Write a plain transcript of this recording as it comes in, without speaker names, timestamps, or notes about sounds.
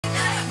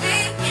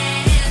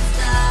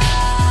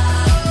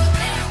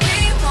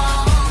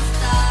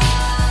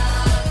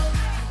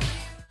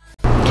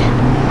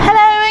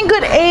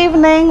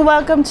morning,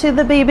 welcome to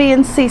the BIBI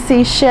and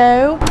CICI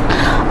show.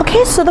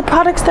 Okay, so the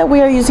products that we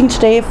are using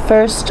today,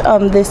 first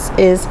this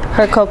is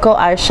her Cocoa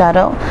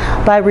eyeshadow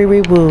by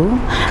Riri Woo,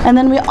 and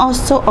then we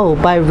also,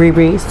 by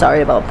Riri,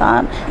 sorry about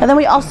that, and then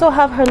we also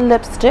have her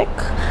lipstick.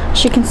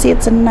 As you can see,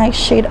 it's a nice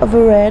shade of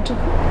red.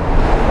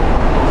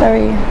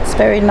 It's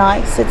very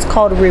nice. It's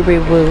called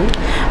Riri Woo.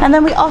 And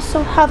then we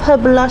also have her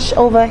blush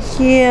over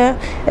here.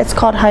 It's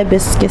called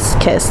Hibiscus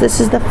Kiss. This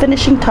is the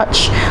finishing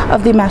touch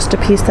of the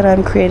masterpiece that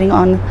I'm creating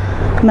on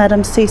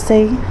Madame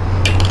Cici.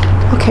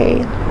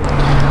 Okay.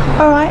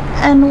 Alright,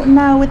 and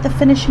now with the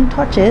finishing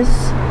touches.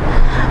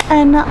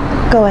 And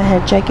go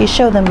ahead, Jackie,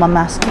 show them my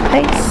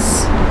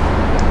masterpiece.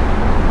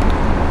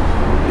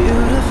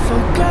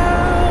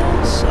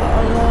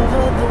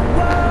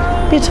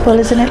 Beautiful,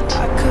 isn't it?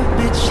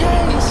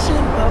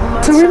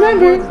 So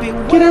remember,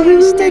 get our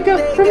Riri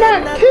makeup from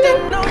Mac.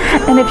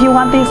 And if you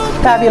want these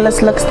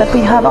fabulous looks that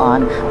we have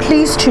on,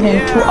 please tune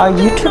in to our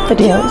YouTube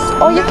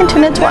videos, or you can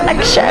tune into our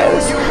next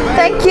shows.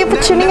 Thank you for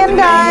tuning in,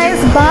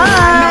 guys.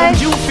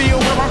 Bye.